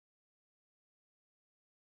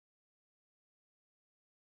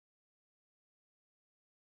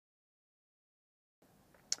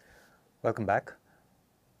Welcome back.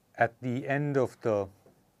 At the end of the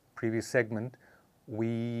previous segment,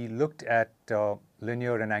 we looked at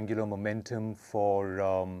linear and angular momentum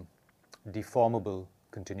for deformable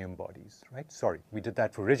continuum bodies, right? Sorry, we did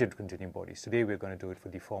that for rigid continuum bodies. Today we're going to do it for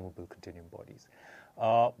deformable continuum bodies.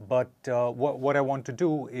 What I want to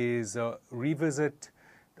do is revisit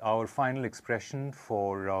our final expression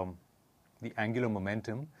for the angular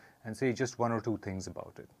momentum and say just one or two things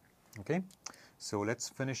about it, okay? So let's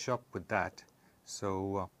finish up with that.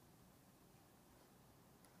 So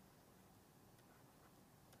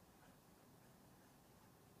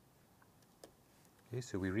okay,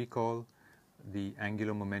 so we recall the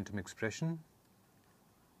angular momentum expression.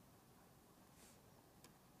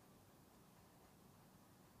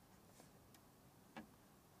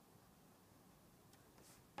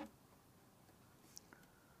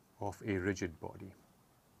 Of a rigid body.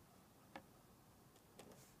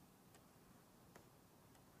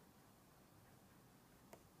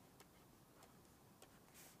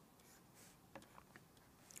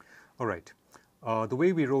 All right. The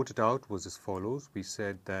way we wrote it out was as follows. We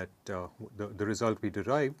said that the result we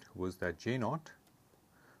derived was that J naught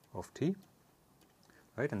of t,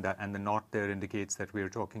 right? And the naught there indicates that we are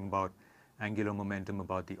talking about angular momentum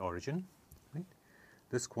about the origin, right?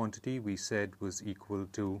 This quantity we said was equal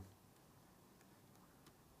to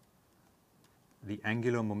the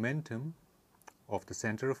angular momentum of the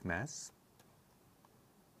center of mass,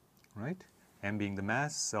 right? M being the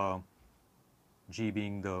mass, G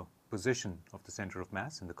being the position of the center of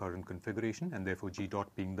mass in the current configuration, and therefore G dot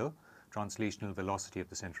being the translational velocity of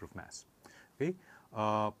the center of mass, okay?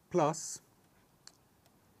 Plus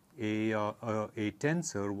a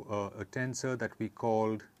tensor that we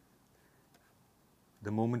called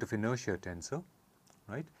the moment of inertia tensor,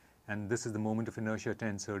 right? And this is the moment of inertia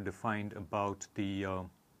tensor defined about the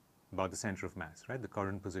center of mass, right? The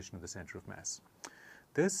current position of the center of mass.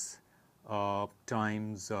 This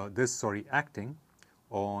acting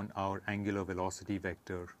on our angular velocity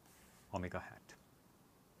vector omega hat.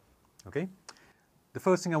 Okay. The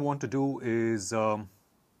first thing I want to do is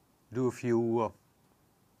do a few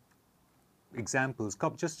examples,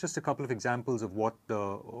 just a couple of examples of what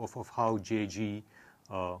of how JG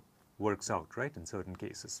works out, right, in certain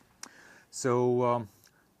cases. So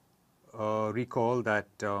recall that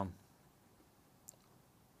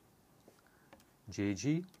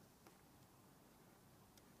JG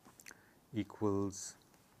equals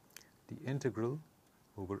the integral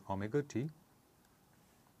over omega t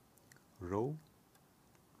rho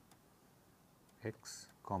x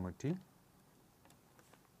comma t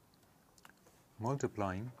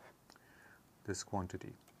multiplying this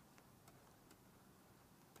quantity,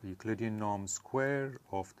 the Euclidean norm square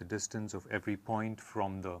of the distance of every point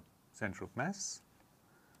from the center of mass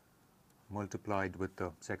multiplied with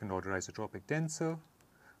the second order isotropic tensor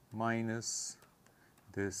minus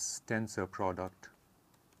this tensor product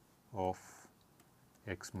of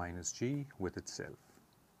x minus g with itself.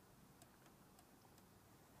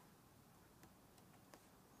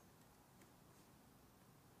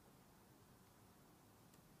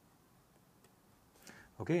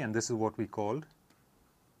 Okay, and this is what we called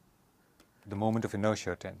the moment of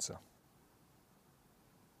inertia tensor.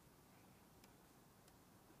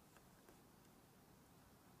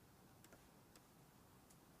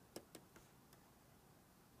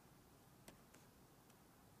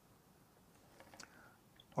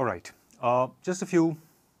 All right, just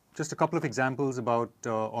a couple of examples about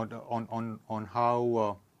on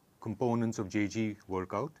how components of JG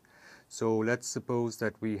work out. So let's suppose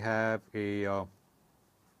that we have the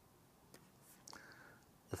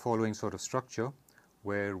following sort of structure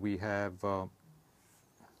where we have a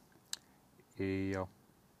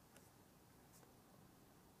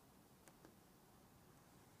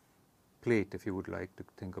plate, if you would like to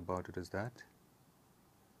think about it as that.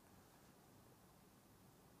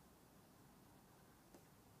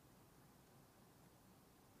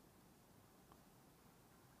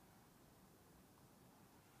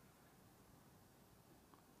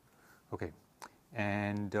 Okay,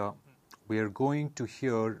 and we are going to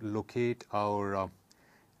here locate our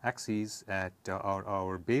axes at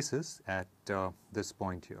our bases at this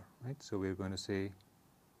point here, right? So we're going to say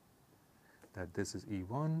that this is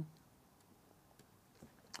E1,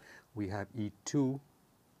 we have E2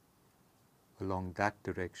 along that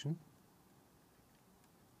direction,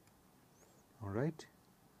 all right,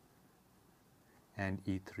 and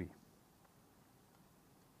E3.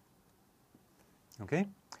 Okay,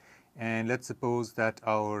 and let's suppose that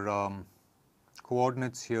our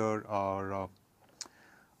coordinates here are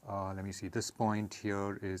let me see, this point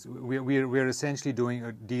here is, we're essentially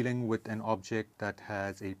dealing with an object that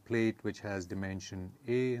has a plate which has dimension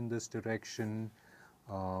A in this direction,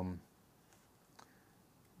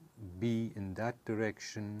 B in that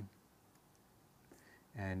direction,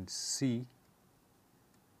 and C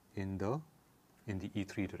in the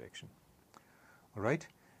E3 direction. All right.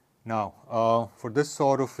 Now, for this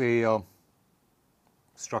sort of a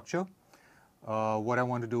structure, what I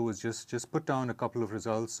want to do is just put down a couple of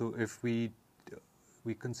results. So if we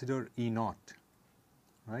consider E naught,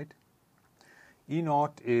 right? E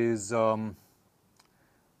naught is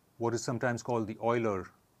what is sometimes called the Euler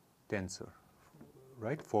tensor,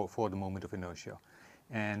 right? For the moment of inertia,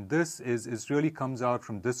 and this is really comes out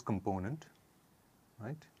from this component,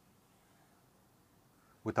 right?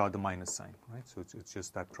 Without the minus sign, right? So it's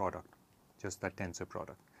just that product, just that tensor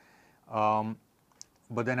product.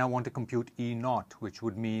 But then I want to compute E naught, which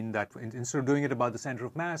would mean that instead of doing it about the center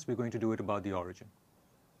of mass, we're going to do it about the origin.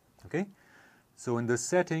 Okay? So in this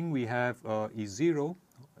setting, we have E0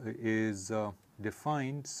 is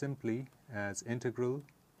defined simply as integral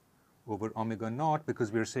over omega naught,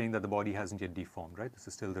 because we're saying that the body hasn't yet deformed, right? This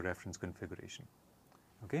is still the reference configuration.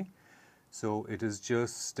 Okay? So it is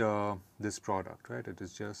just this product, right? It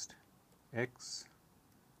is just x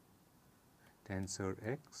tensor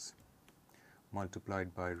x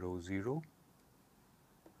multiplied by rho 0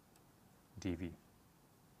 dV.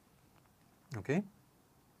 Okay?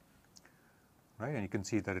 Right, and you can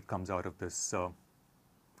see that it comes out of this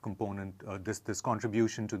component, this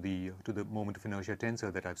contribution to the moment of inertia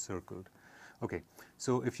tensor that I've circled. Okay,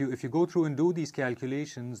 so if you go through and do these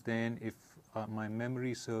calculations, then if my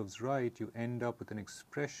memory serves right, you end up with an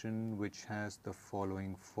expression which has the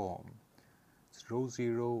following form. It's rho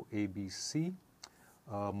 0 ABC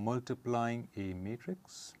multiplying a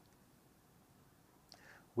matrix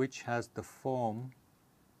which has the form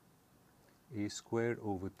a squared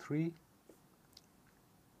over 3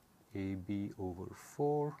 AB over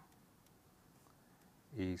 4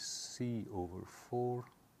 AC over 4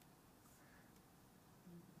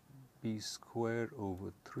 B squared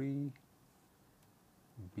over 3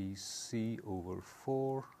 BC over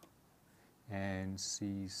 4 and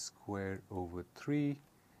C squared over 3,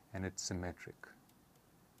 and it's symmetric.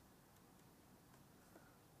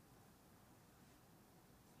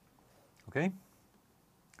 Okay?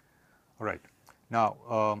 All right.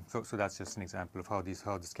 Now, so that's just an example of how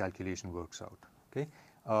this calculation works out. Okay.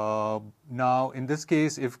 Now, in this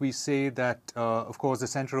case, if we say that, of course, the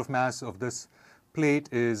center of mass of this plate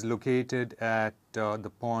is located at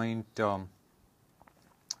the point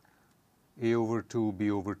A over 2, B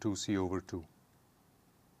over 2, C over 2.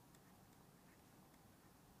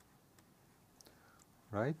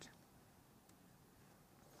 Right?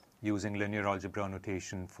 Using linear algebra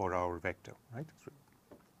notation for our vector, right?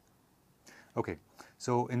 Okay,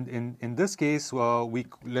 so in this case,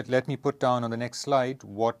 let me put down on the next slide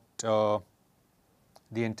what the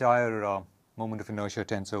entire moment of inertia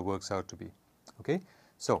tensor works out to be. Okay,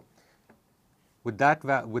 so with that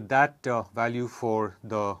value for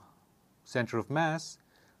the center of mass,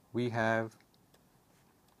 we have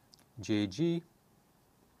Jg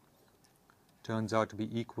turns out to be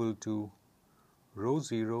equal to rho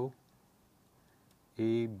 0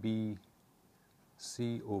 ABC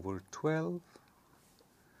over 12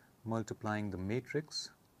 multiplying the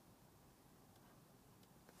matrix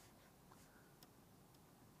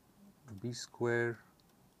B square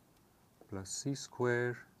plus C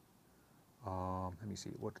square. Let me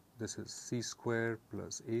see what this is, C square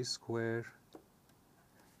plus A square,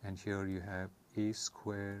 and here you have A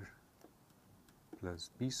square plus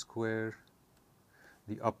B square.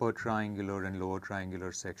 The upper triangular and lower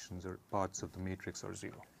triangular sections or parts of the matrix are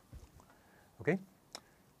 0. Okay?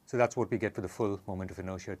 So that's what we get for the full moment of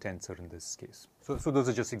inertia tensor in this case. So those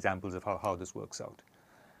are just examples of how this works out.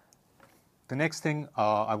 The next thing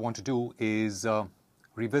I want to do is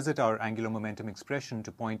revisit our angular momentum expression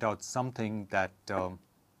to point out something that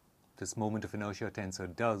this moment of inertia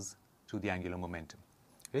tensor does to the angular momentum.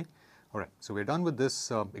 Okay? All right, so we're done with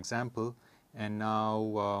this example, and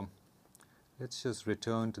now let's just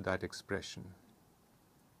return to that expression.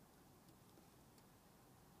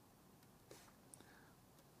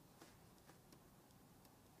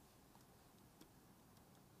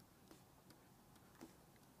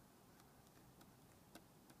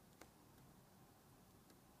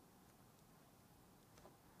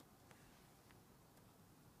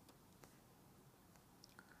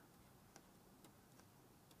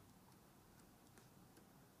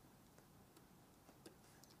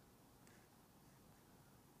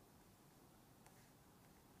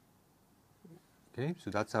 Okay, so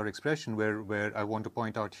that's our expression where I want to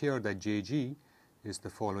point out here that Jg is the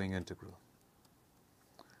following integral,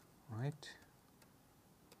 right?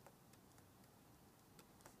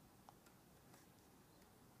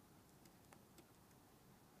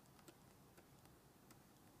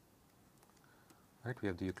 Right, we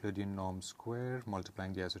have the Euclidean norm square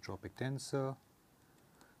multiplying the isotropic tensor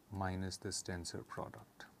minus this tensor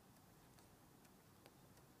product.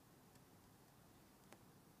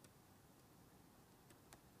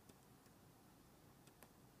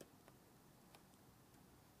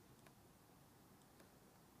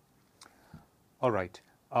 All right.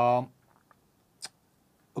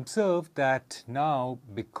 Observe that now,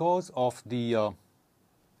 because of the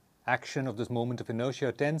action of this moment of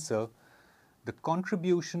inertia tensor, the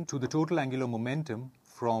contribution to the total angular momentum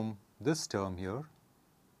from this term here,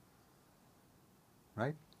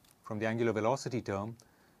 right, from the angular velocity term,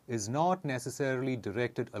 is not necessarily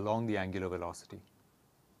directed along the angular velocity.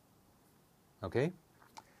 Okay?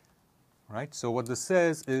 Right? So what this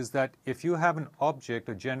says is that if you have an object,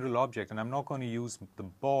 a general object, and I'm not going to use the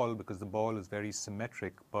ball because the ball is very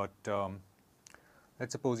symmetric, but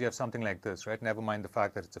let's suppose you have something like this, right? Never mind the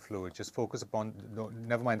fact that it's a fluid. Just focus upon, no,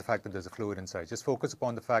 never mind the fact that there's a fluid inside. Just focus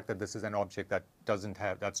upon the fact that this is an object that doesn't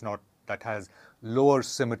have, that has lower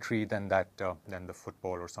symmetry than than the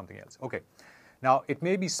football or something else. Okay. Now, it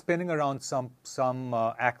may be spinning around some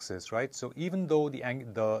axis, right? So even though the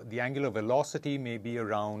angular velocity may be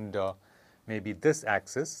around maybe this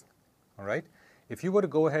axis, all right? If you were to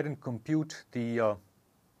go ahead and compute the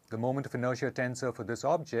moment of inertia tensor for this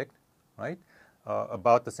object, right,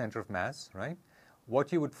 about the center of mass, right,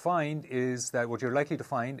 what you would find is that, what you're likely to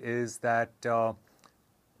find is that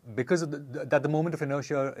because of the moment of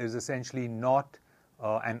inertia is essentially not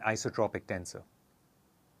an isotropic tensor,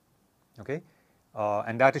 okay?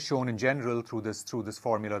 And that is shown in general through this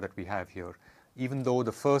formula that we have here. Even though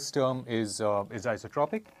the first term is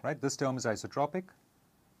isotropic, right? This term is isotropic,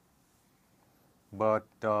 but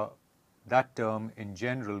that term in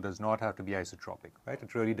general does not have to be isotropic, right?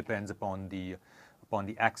 It really depends upon the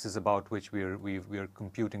axis about which we are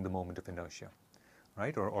computing the moment of inertia,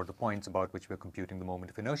 right? Or the points about which we are computing the moment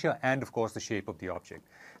of inertia, and of course the shape of the object.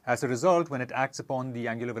 As a result, when it acts upon the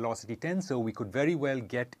angular velocity tensor, we could very well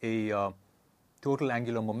get a total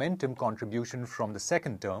angular momentum contribution from the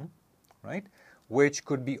second term, right, which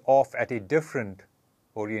could be off at a different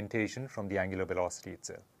orientation from the angular velocity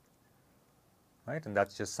itself, right? And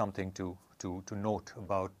that's just something to note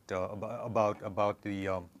about the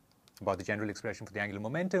general expression for the angular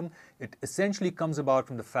momentum. It essentially comes about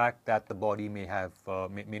from the fact that the body may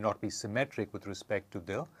not be symmetric with respect to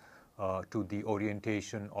the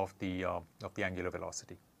orientation of the angular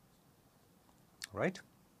velocity, right?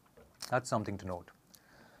 That's something to note.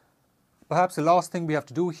 Perhaps the last thing we have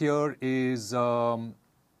to do here is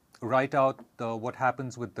write out what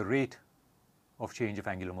happens with the rate of change of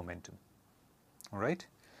angular momentum. All right.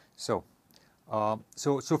 So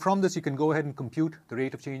from this you can go ahead and compute the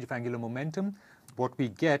rate of change of angular momentum. What we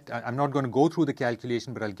get, I'm not going to go through the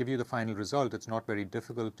calculation, but I'll give you the final result. It's not very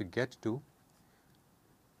difficult to get to.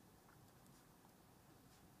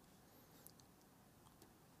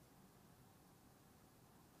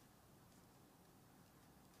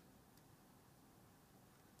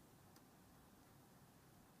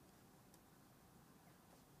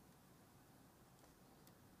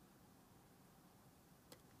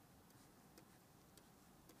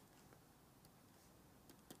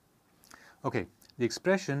 Okay, the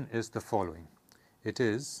expression is the following. It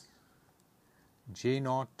is J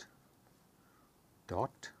naught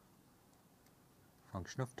dot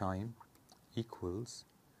function of time equals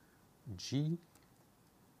G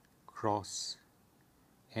cross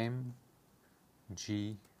M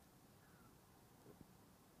G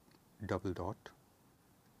double dot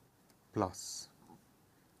plus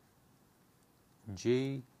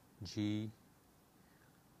J G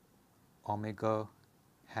omega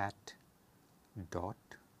hat dot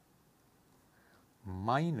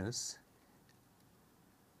minus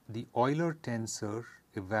the Euler tensor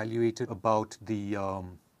evaluated about the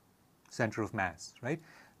center of mass, right?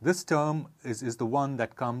 This term is the one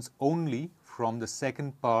that comes only from the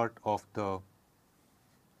second part of the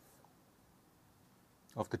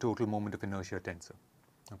total moment of inertia tensor.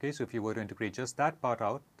 Okay, so if you were to integrate just that part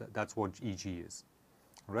out, that's what EG is,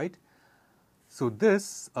 right? So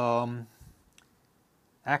this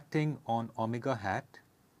acting on omega hat,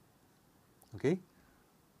 okay,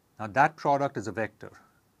 now that product is a vector.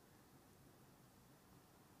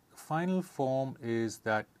 The final form is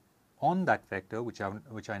that on that vector, which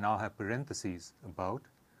I now have parentheses about,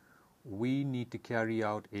 we need to carry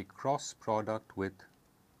out a cross product with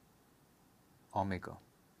omega.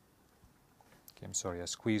 Okay, I'm sorry, I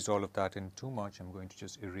squeezed all of that in too much. I'm going to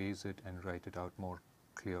just erase it and write it out more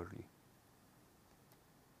clearly.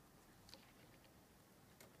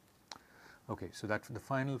 Okay, so that the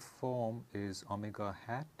final form is omega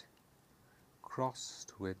hat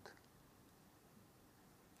crossed with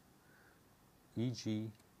EG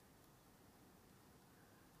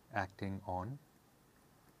acting on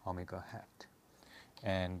omega hat.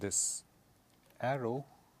 And this arrow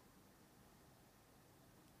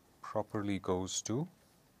properly goes to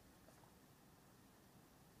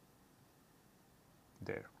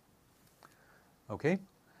there. Okay.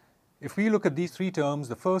 If we look at these three terms,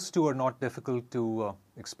 the first two are not difficult to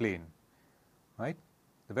explain, right?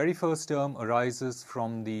 The very first term arises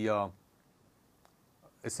from the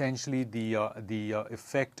essentially the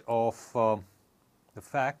effect of the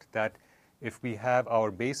fact that if we have our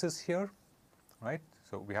basis here, right?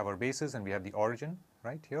 So we have our basis and we have the origin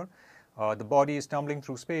right here. The body is tumbling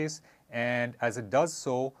through space, and as it does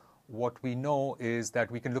so, what we know is that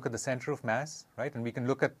we can look at the center of mass, right? And we can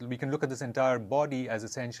look at this entire body as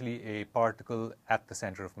essentially a particle at the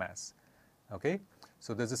center of mass. Okay,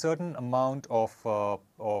 so there's a certain amount of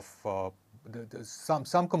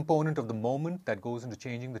some component of the moment that goes into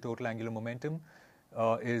changing the total angular momentum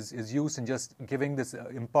is used in just giving this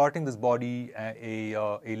imparting this body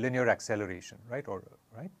a linear acceleration, right? Or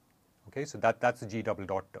right? Okay, so that's the G double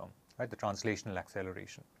dot term, right? The translational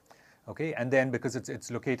acceleration. Okay, and then because it's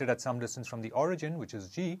located at some distance from the origin, which is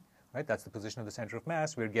G, right? That's the position of the center of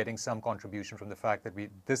mass. We're getting some contribution from the fact that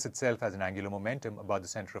this itself has an angular momentum about the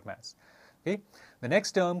center of mass. Okay, the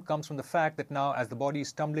next term comes from the fact that now, as the body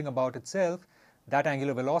is tumbling about itself, that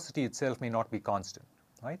angular velocity itself may not be constant,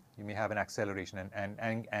 right? You may have an acceleration,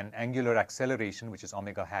 an angular acceleration, which is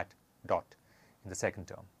omega hat dot in the second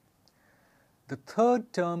term. The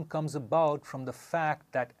third term comes about from the fact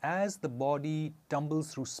that as the body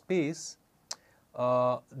tumbles through space,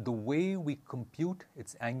 the way we compute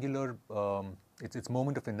its angular, its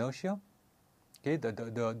moment of inertia, okay,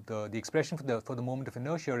 the expression for the moment of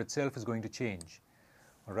inertia itself is going to change,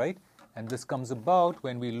 all right? And this comes about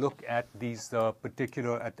when we look at these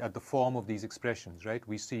at the form of these expressions, right?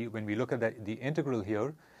 We see, when we look at the integral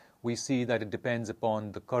here, we see that it depends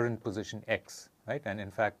upon the current position x, right? And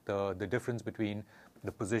in fact, the difference between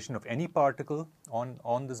the position of any particle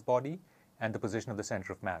on this body and the position of the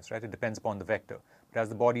center of mass, right? It depends upon the vector. But as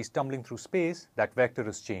the body is tumbling through space, that vector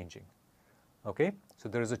is changing. Okay, so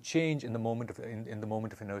there is a change in the moment of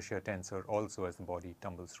inertia tensor also as the body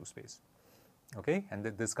tumbles through space. Okay, and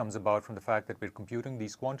this comes about from the fact that we're computing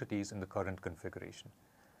these quantities in the current configuration.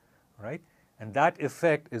 All right, and that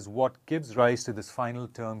effect is what gives rise to this final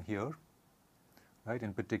term here. Right,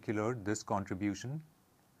 in particular, this contribution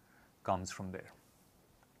comes from there.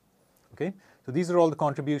 Okay, so these are all the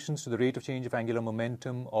contributions to the rate of change of angular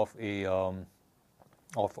momentum of a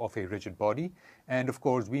rigid body, and of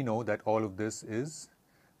course we know that all of this is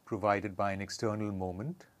provided by an external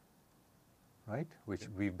moment, right, which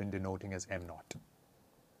we've been denoting as m naught.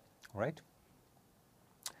 All right.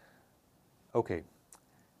 Okay,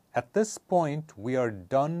 at this point we are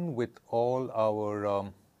done with all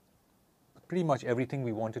our pretty much everything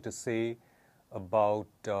we wanted to say about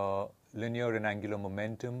linear and angular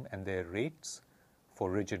momentum and their rates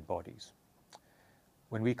for rigid bodies.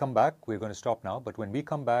 When we come back, we're going to stop now, but when we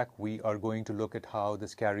come back, we are going to look at how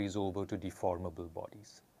this carries over to deformable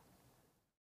bodies.